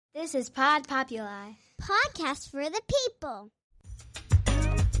This is Pod Populi. Podcast for the people.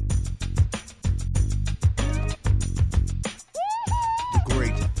 The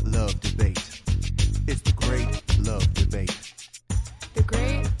Great Love Debate. It's the Great Love Debate. The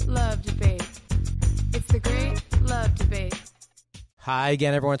Great Love Debate. It's the Great Love Debate. Hi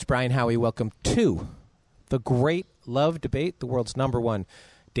again, everyone. It's Brian Howie. Welcome to the Great Love Debate, the world's #1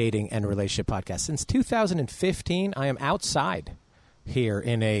 dating and relationship podcast. Since 2015, I am outside here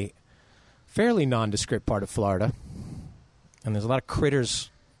in a fairly nondescript part of Florida, and there's a lot of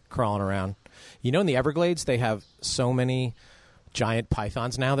critters crawling around. You know, in the Everglades, they have so many giant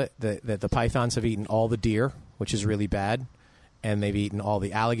pythons now that the pythons have eaten all the deer, which is really bad, and they've eaten all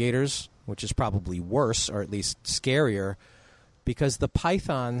the alligators, which is probably worse, or at least scarier, because the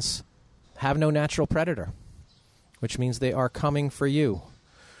pythons have no natural predator, which means they are coming for you,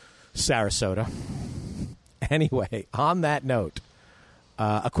 Sarasota. Anyway, on that note,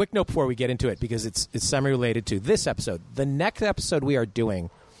 a quick note before we get into it, because it's semi-related to this episode. The next episode we are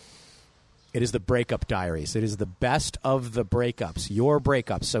doing, it is the Breakup Diaries. It is the best of the breakups, your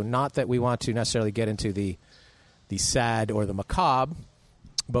breakups. So not that we want to necessarily get into the sad or the macabre,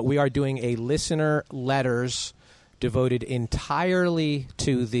 but we are doing a listener letters devoted entirely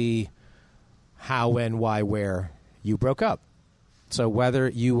to the how, when, why, where you broke up. So whether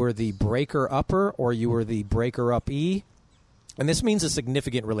you were the breaker-upper or you were the breaker-up-y, and this means a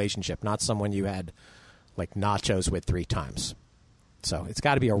significant relationship, not someone you had like nachos with 3 times. So it's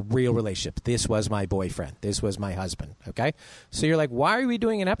got to be a real relationship. This was my boyfriend. This was my husband. Okay? So you're like, why are we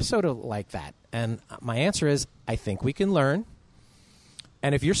doing an episode like that? And my answer is, I think we can learn.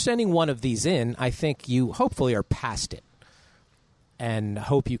 And if you're sending one of these in, I think you hopefully are past it. And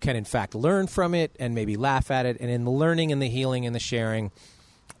hope you can, in fact, learn from it and maybe laugh at it. And in the learning and the healing and the sharing,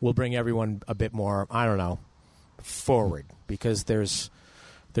 we'll bring everyone a bit more, I don't know, forward, because there's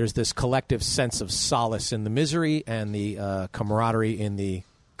this collective sense of solace in the misery and the camaraderie in the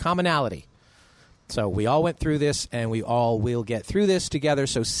commonality. So we all went through this, and we all will get through this together.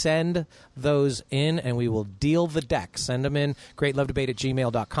 So send those in, and we will deal the deck. Send them in,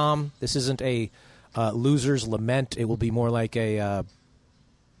 greatlovedebate@gmail.com. This isn't a loser's lament. It will be more like a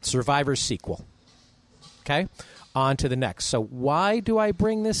Survivor sequel. Okay? On to the next. So why do I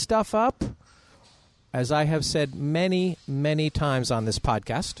bring this stuff up? As I have said many, many times on this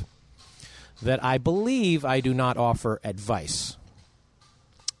podcast, that I believe I do not offer advice,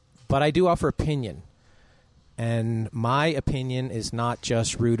 but I do offer opinion. And my opinion is not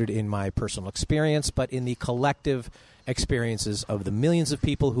just rooted in my personal experience, but in the collective experiences of the millions of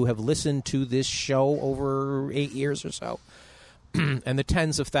people who have listened to this show over 8 years or so, and the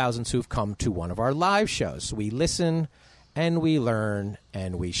tens of thousands who have come to one of our live shows. We listen and we learn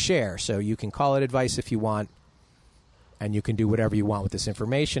and we share. So you can call it advice if you want, and you can do whatever you want with this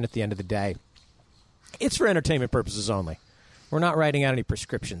information. At the end of the day, it's for entertainment purposes only. We're not writing out any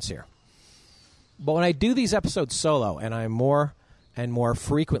prescriptions here. But when I do these episodes solo, and I'm more and more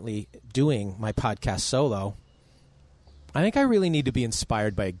frequently doing my podcast solo, I think I really need to be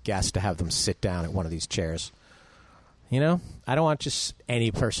inspired by a guest to have them sit down at one of these chairs. You know, I don't want just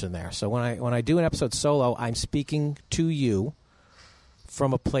any person there. So when I do an episode solo, I'm speaking to you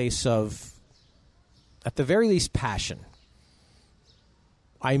from a place of, at the very least, passion.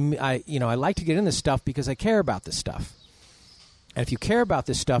 I like to get in this stuff because I care about this stuff. And if you care about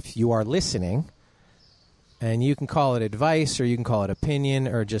this stuff, you are listening. And you can call it advice, or you can call it opinion,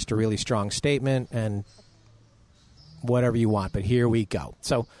 or just a really strong statement, and whatever you want. But here we go.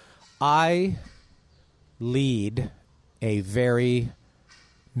 So I lead a very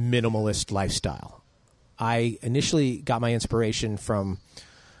minimalist lifestyle. I initially got my inspiration from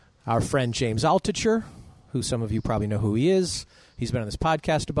our friend James Altucher, who some of you probably know who he is. He's been on this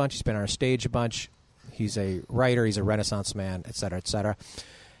podcast a bunch. He's been on our stage a bunch. He's a writer. He's a Renaissance man, et cetera, et cetera.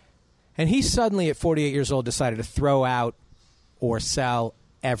 And he suddenly, at 48 years old, decided to throw out or sell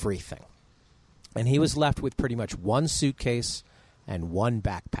everything. And he was left with pretty much one suitcase and one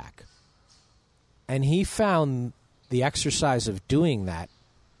backpack. And he found the exercise of doing that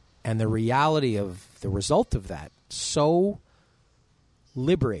and the reality of the result of that so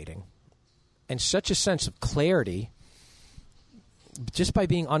liberating, and such a sense of clarity just by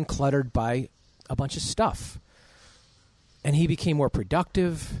being uncluttered by a bunch of stuff. And he became more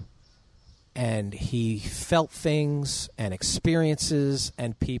productive, and he felt things and experiences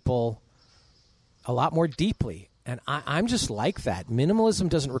and people a lot more deeply. And I'm just like that. Minimalism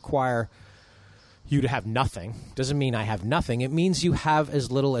doesn't require you to have nothing. Doesn't mean I have nothing. It means you have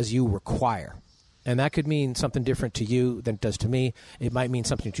as little as you require. And that could mean something different to you than it does to me. It might mean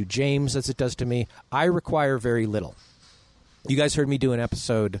something to James as it does to me. I require very little. You guys heard me do an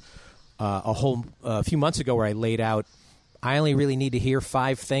episode a few months ago where I laid out, I only really need to hear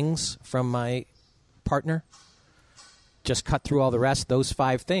 5 things from my partner. Just cut through all the rest. Those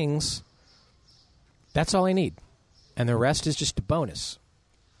 5 things, that's all I need. And the rest is just a bonus.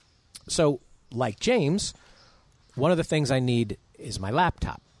 So, like James, one of the things I need is my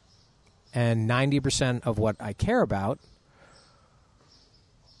laptop. And 90% of what I care about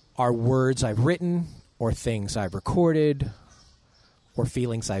are words I've written or things I've recorded or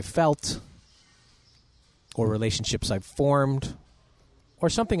feelings I've felt or relationships I've formed or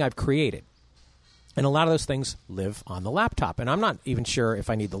something I've created. And a lot of those things live on the laptop. And I'm not even sure if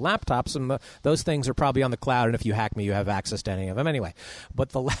I need the laptop. Those things are probably on the cloud, and if you hack me, you have access to any of them anyway.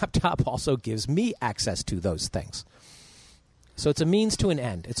 But the laptop also gives me access to those things. So it's a means to an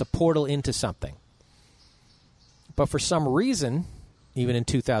end. It's a portal into something. But for some reason, even in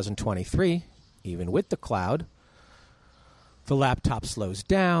 2023, even with the cloud, the laptop slows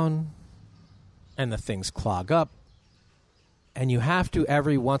down, and the things clog up. And you have to,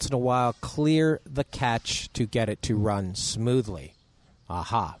 every once in a while, clear the cache to get it to run smoothly.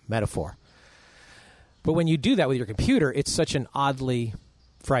 Aha, metaphor. But when you do that with your computer, it's such an oddly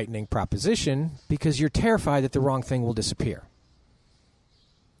frightening proposition because you're terrified that the wrong thing will disappear.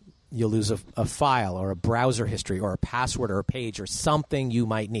 You'll lose a file or a browser history or a password or a page or something you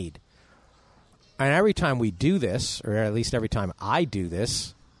might need. And every time we do this, or at least every time I do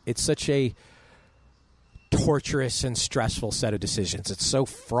this, it's such a torturous and stressful set of decisions. It's so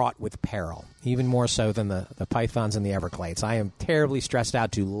fraught with peril, even more so than the pythons and the Everglades. I am terribly stressed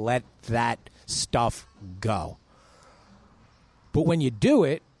out to let that stuff go. But when you do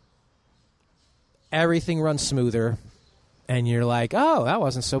it, everything runs smoother, and you're like, oh, that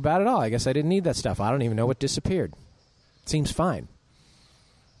wasn't so bad at all. I guess I didn't need that stuff. I don't even know what disappeared. It seems fine.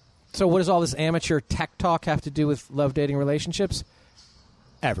 So what does all this amateur tech talk have to do with love, dating, relationships?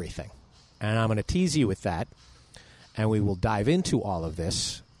 Everything. And I'm going to tease you with that, and we will dive into all of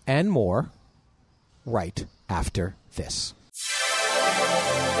this and more right after this.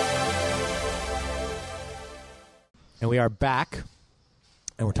 And we are back,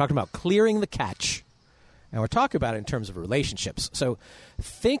 and we're talking about clearing the cache, and we're talking about it in terms of relationships. So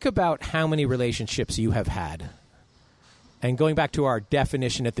think about how many relationships you have had, and going back to our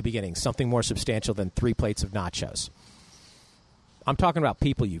definition at the beginning, something more substantial than 3 plates of nachos. I'm talking about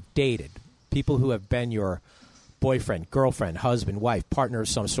people you've dated, people who have been your boyfriend, girlfriend, husband, wife, partner of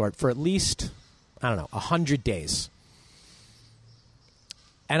some sort for at least, 100 days.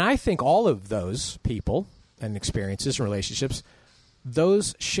 And I think all of those people and experiences and relationships,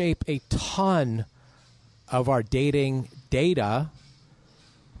 those shape a ton of our dating data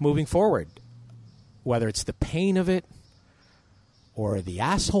moving forward, whether it's the pain of it or the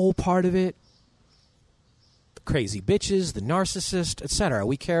asshole part of it, crazy bitches, the narcissist, etc.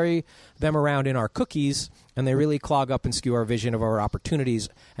 We carry them around in our cookies, and they really clog up and skew our vision of our opportunities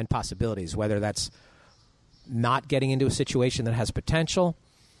and possibilities, whether that's not getting into a situation that has potential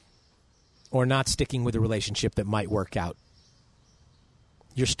or not sticking with a relationship that might work out.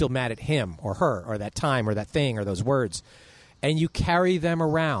 You're still mad at him or her or that time or that thing or those words, and you carry them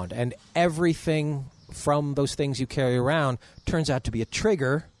around, and everything from those things you carry around turns out to be a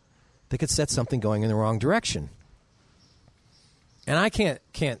trigger that could set something going in the wrong direction. And I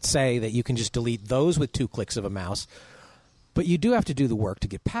can't say that you can just delete those with 2 clicks of a mouse, but you do have to do the work to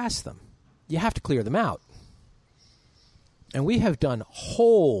get past them. You have to clear them out. And we have done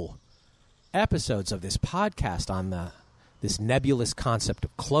whole episodes of this podcast on this nebulous concept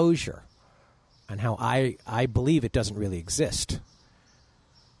of closure and how I believe it doesn't really exist.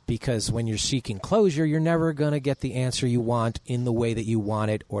 Because when you're seeking closure, you're never going to get the answer you want in the way that you want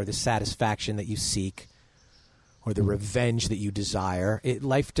it, or the satisfaction that you seek, or the revenge that you desire.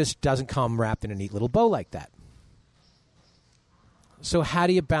 Life just doesn't come wrapped in a neat little bow like that. So how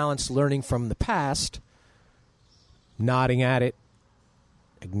do you balance learning from the past, nodding at it,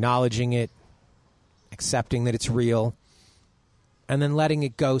 acknowledging it, accepting that it's real, and then letting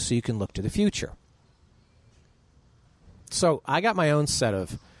it go so you can look to the future? So I got my own set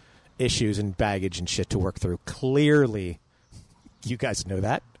of issues and baggage and shit to work through. Clearly, you guys know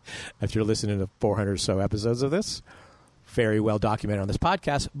that if you're listening to 400 or so episodes of this. Very well documented on this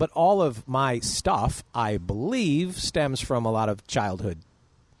podcast. But all of my stuff, I believe, stems from a lot of childhood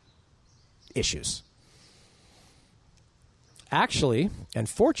issues. Actually, and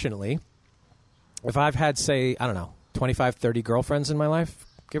fortunately, if I've had, say, 25, 30 girlfriends in my life,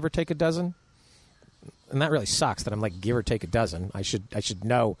 give or take a dozen, and that really sucks that I'm like give or take a dozen. I should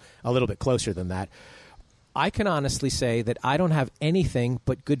know a little bit closer than that. I can honestly say that I don't have anything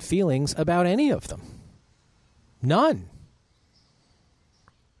but good feelings about any of them. None.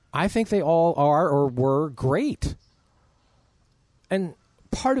 I think they all are or were great. And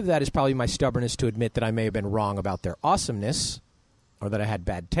part of that is probably my stubbornness to admit that I may have been wrong about their awesomeness, or that I had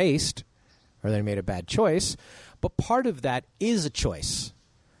bad taste, or that I made a bad choice. But part of that is a choice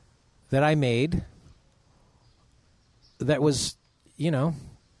that I made that was,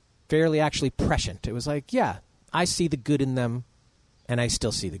 fairly actually prescient. It was like, yeah, I see the good in them, and I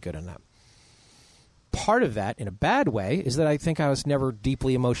still see the good in them. Part of that, in a bad way, is that I think I was never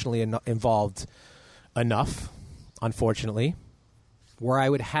deeply emotionally involved enough, unfortunately, where I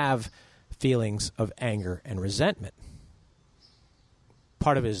would have feelings of anger and resentment.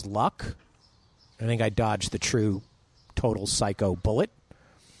 Part of it is luck. I think I dodged the true total psycho bullet.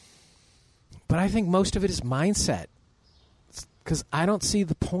 But I think most of it is mindset. Because I don't see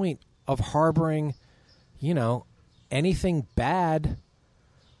the point of harboring, anything bad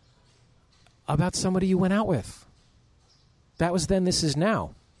about somebody you went out with. That was then, this is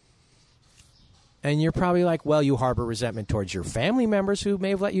now. And you're probably like, well, you harbor resentment towards your family members who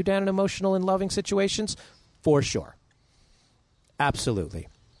may have let you down in emotional and loving situations. For sure. Absolutely.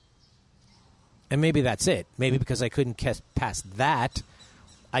 And maybe that's it. Maybe because I couldn't get past that,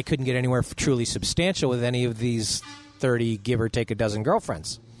 I couldn't get anywhere truly substantial with any of these 30, give or take a dozen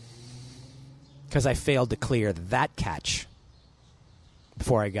girlfriends. Because I failed to clear that catch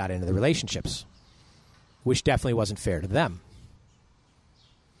before I got into the relationships, which definitely wasn't fair to them.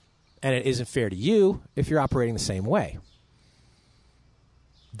 And it isn't fair to you if you're operating the same way.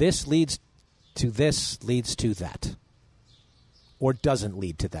 This leads to that. Or doesn't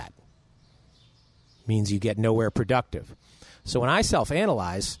lead to that. Means you get nowhere productive. So when I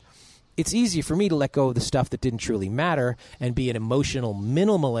self-analyze, it's easy for me to let go of the stuff that didn't truly matter and be an emotional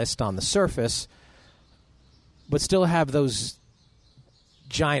minimalist on the surface, but still have those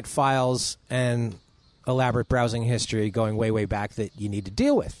giant files and elaborate browsing history going way, way back that you need to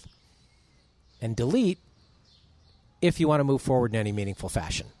deal with and delete if you want to move forward in any meaningful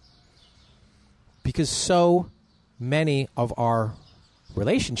fashion. Because so many of our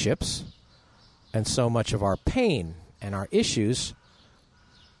relationships and so much of our pain and our issues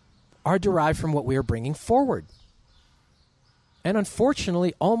are derived from what we are bringing forward. And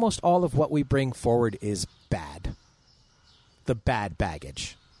unfortunately, almost all of what we bring forward is bad. The bad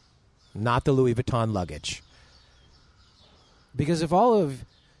baggage, not the Louis Vuitton luggage. Because if all of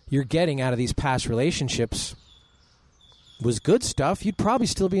you're getting out of these past relationships was good stuff, you'd probably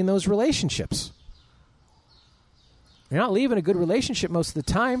still be in those relationships. You're not leaving a good relationship most of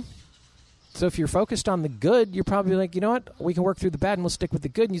the time. So if you're focused on the good, you're probably like, you know what, we can work through the bad and we'll stick with the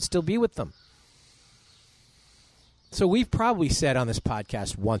good, and you'd still be with them. So we've probably said on this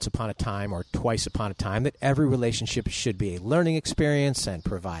podcast once upon a time or twice upon a time that every relationship should be a learning experience and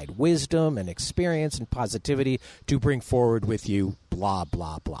provide wisdom and experience and positivity to bring forward with you, blah,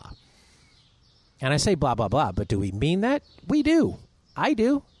 blah, blah. And I say blah, blah, blah, but do we mean that? We do. I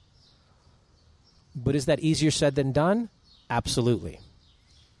do. But is that easier said than done? Absolutely.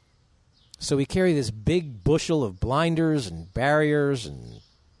 So we carry this big bushel of blinders and barriers and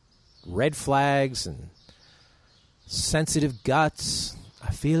red flags and sensitive guts.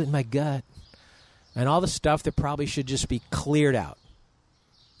 I feel it in my gut. And all the stuff that probably should just be cleared out.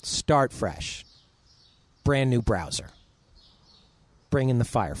 Start fresh. Brand new browser. Bring in the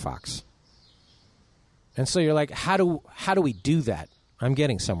Firefox. And so you're like, how do we do that? I'm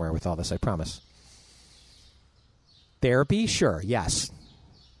getting somewhere with all this, I promise. Therapy? Sure, yes.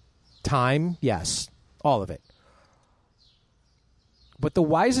 Time? Yes. All of it. But the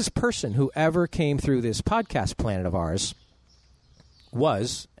wisest person who ever came through this podcast planet of ours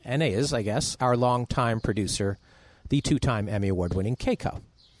was, and is, I guess, our longtime producer, the 2-time Emmy Award-winning Keiko.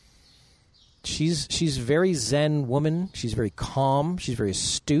 She's a very zen woman. She's very calm. She's very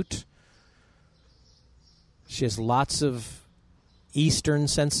astute. She has lots of Eastern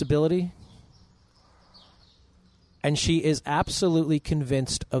sensibility. And she is absolutely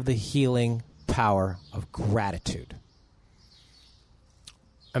convinced of the healing power of gratitude.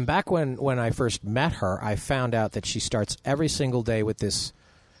 And back when I first met her, I found out that she starts every single day with this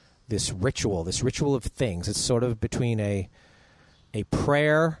ritual of things. It's sort of between a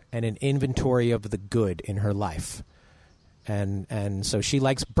prayer and an inventory of the good in her life. And so she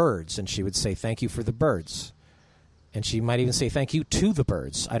likes birds, and she would say thank you for the birds. And she might even say thank you to the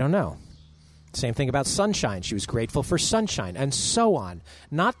birds. I don't know. Same thing about sunshine. She was grateful for sunshine, and so on.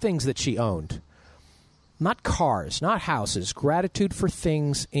 Not things that she owned. Not cars, not houses. Gratitude for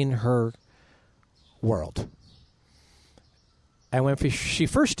things in her world. And when she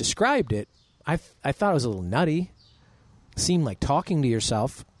first described it, I thought it was a little nutty. Seemed like talking to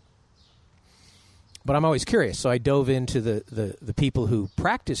yourself. But I'm always curious. So I dove into the people who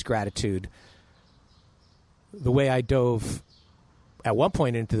practice gratitude the way I dove at one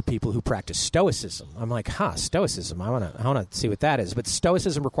point into the people who practice stoicism. I'm like, stoicism. I want to see what that is. But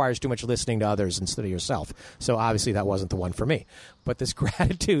stoicism requires too much listening to others instead of yourself. So obviously that wasn't the one for me. But this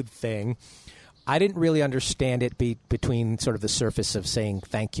gratitude thing, I didn't really understand it between sort of the surface of saying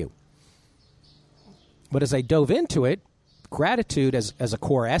thank you. But as I dove into it, gratitude as a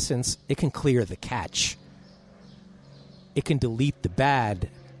core essence, it can clear the catch. It can delete the bad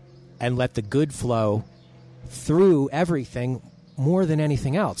and let the good flow through everything more than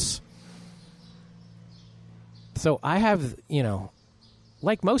anything else. So I have,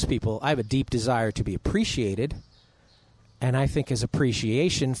 like most people, I have a deep desire to be appreciated. And I think as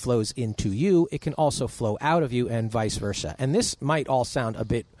appreciation flows into you, it can also flow out of you and vice versa. And this might all sound a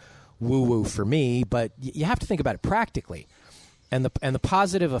bit woo-woo for me, but you have to think about it practically. And the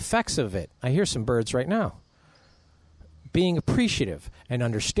positive effects of it. I hear some birds right now. Being appreciative and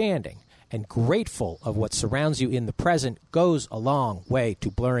understanding and grateful of what surrounds you in the present goes a long way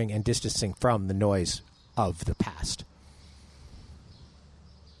to blurring and distancing from the noise of the past.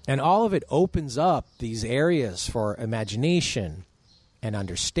 And all of it opens up these areas for imagination and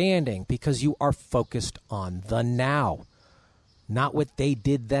understanding because you are focused on the now, not what they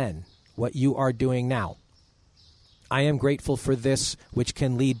did then, what you are doing now. I am grateful for this, which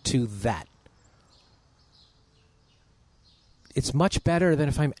can lead to that. It's much better than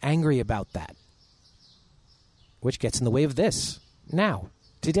if I'm angry about that, which gets in the way of this, now,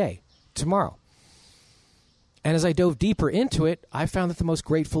 today, tomorrow. And as I dove deeper into it, I found that the most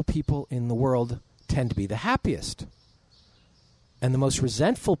grateful people in the world tend to be the happiest. And the most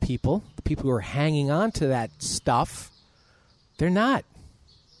resentful people, the people who are hanging on to that stuff, they're not.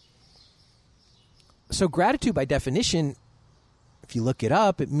 So gratitude, by definition, if you look it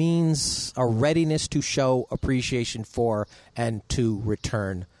up, it means a readiness to show appreciation for and to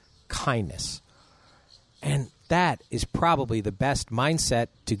return kindness. And that is probably the best mindset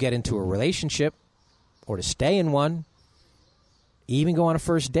to get into a relationship or to stay in one, even go on a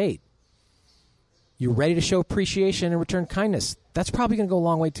first date. You're ready to show appreciation and return kindness. That's probably going to go a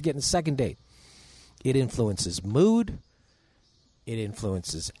long way to getting a second date. It influences mood. It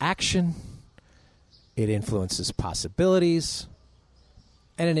influences action. It influences possibilities.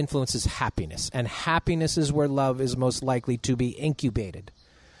 And it influences happiness. And happiness is where love is most likely to be incubated.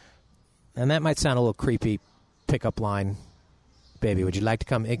 And that might sound a little creepy pickup line. Baby, would you like to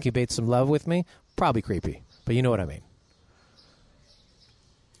come incubate some love with me? Probably creepy, but you know what I mean.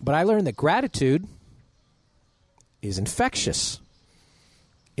 But I learned that gratitude is infectious.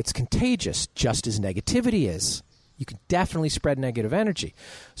 It's contagious, just as negativity is. You can definitely spread negative energy.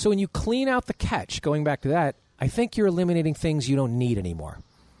 So when you clean out the catch, going back to that, I think you're eliminating things you don't need anymore.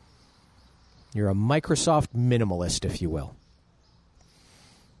 You're a Microsoft minimalist, if you will.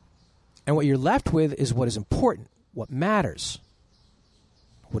 And what you're left with is what is important, what matters,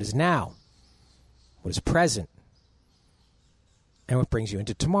 what is now, what is present, and what brings you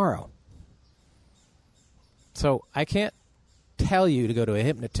into tomorrow. So I can't tell you to go to a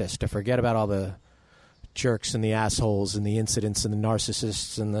hypnotist to forget about all the jerks and the assholes and the incidents and the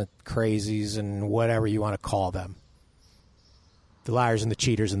narcissists and the crazies and whatever you want to call them. The liars and the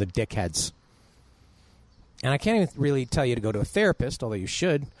cheaters and the dickheads. And I can't even really tell you to go to a therapist, although you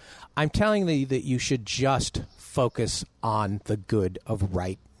should. I'm telling you that you should just focus on the good of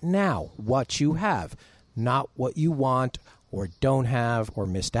right now, what you have, not what you want or don't have or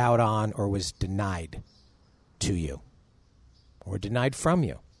missed out on or was denied to you or denied from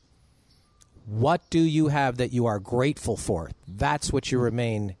you. What do you have that you are grateful for? That's what you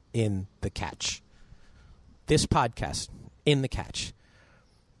remain in the catch. This podcast, in the catch.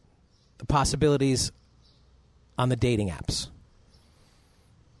 The possibilities on the dating apps.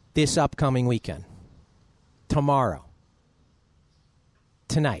 This upcoming weekend. Tomorrow.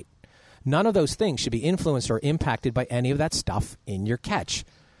 Tonight. None of those things should be influenced or impacted by any of that stuff in your catch.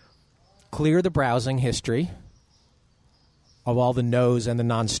 Clear the browsing history of all the no's and the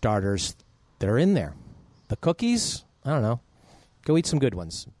non-starters that are in there. The cookies, I don't know. Go eat some good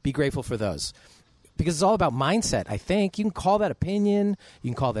ones. Be grateful for those. Because it's all about mindset, I think. You can call that opinion,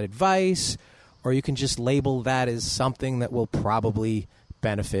 you can call that advice, or you can just label that as something that will probably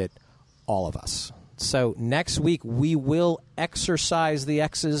benefit all of us. So next week, we will exercise the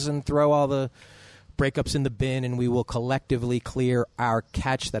exes and throw all the breakups in the bin, and we will collectively clear our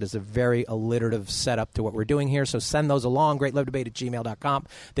catch. That is a very alliterative setup to what we're doing here. So send those along, greatlovedebate@gmail.com.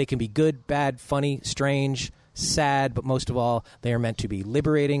 They can be good, bad, funny, strange, sad, but most of all, they are meant to be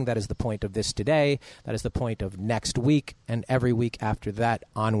liberating. That is the point of this today. That is the point of next week and every week after that,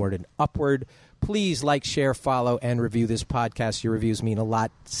 onward and upward. Please like, share, follow, and review this podcast. Your reviews mean a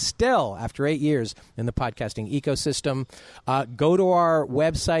lot still after 8 years in the podcasting ecosystem. Go to our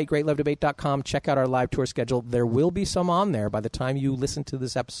website, greatlovedebate.com. Check out our live tour schedule. There will be some on there by the time you listen to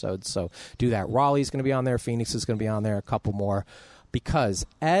this episode, so do that. Raleigh's going to be on there. Phoenix is going to be on there. A couple more. Because,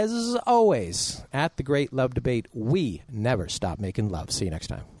 as always, at the Great Love Debate, we never stop making love. See you next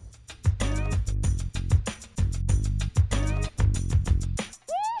time.